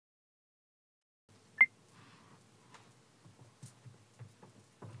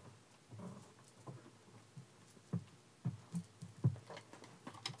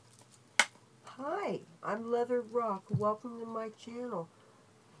I'm Rokk. Welcome to my channel.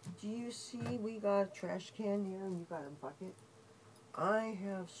 Do you see we got a trash can here and you got a bucket? I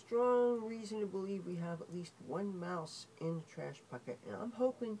have strong reason to believe we have at least one mouse in the trash bucket, and I'm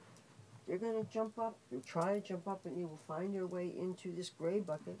hoping they're going to jump up, or try to jump up, and they will find their way into this gray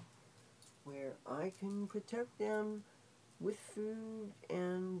bucket where I can protect them with food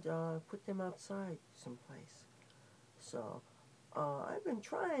and put them outside someplace. So I've been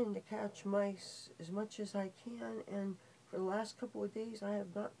trying to catch mice as much as I can, and for the last couple of days I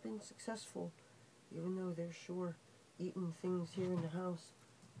have not been successful, even though they're sure eating things here in the house.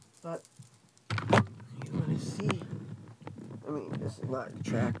 But you want to see, I mean, this is not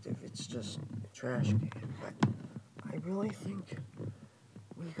attractive, it's just a trash can, but I really think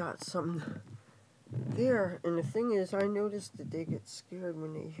we got something there. And the thing is, I noticed that they get scared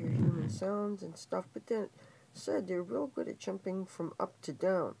when they hear human sounds and stuff, but then said they're real good at jumping from up to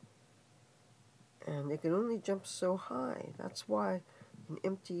down, and they can only jump so high. That's why an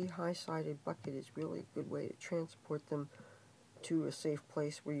empty high-sided bucket is really a good way to transport them to a safe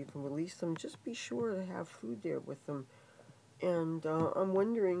place where you can release them. Just be sure to have food there with them. And I'm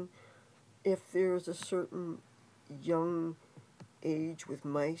wondering if there's a certain young age with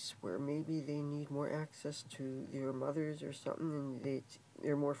mice where maybe they need more access to their mothers or something, and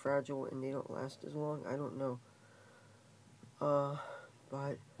they're more fragile and they don't last as long. I don't know.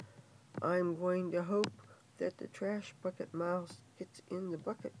 But I'm going to hope that the trash bucket mouse gets in the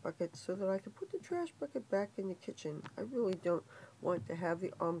bucket so that I can put the trash bucket back in the kitchen. I really don't want to have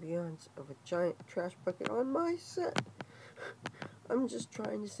the ambiance of a giant trash bucket on my set. I'm just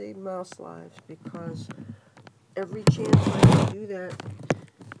trying to save mouse lives, because every chance I can do that,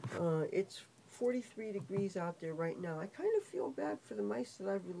 it's 43 degrees out there right now. I kind of feel bad for the mice that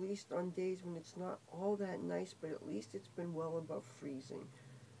I've released on days when it's not all that nice, but at least it's been well above freezing.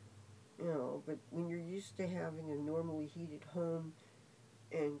 You know, but when you're used to having a normally heated home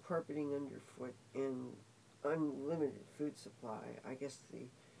and carpeting underfoot and unlimited food supply, I guess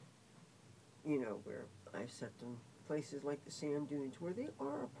where I've set them, places like the sand dunes where they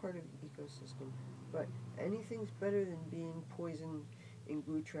are a part of the ecosystem, but anything's better than being poisoned and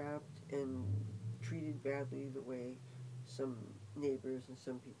glue trapped and treated badly the way some neighbors and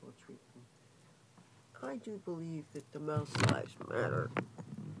some people treat them. I do believe that the mouse lives matter.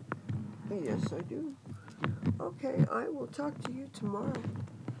 Yes, I do. Okay, I will talk to you tomorrow.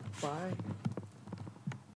 Bye.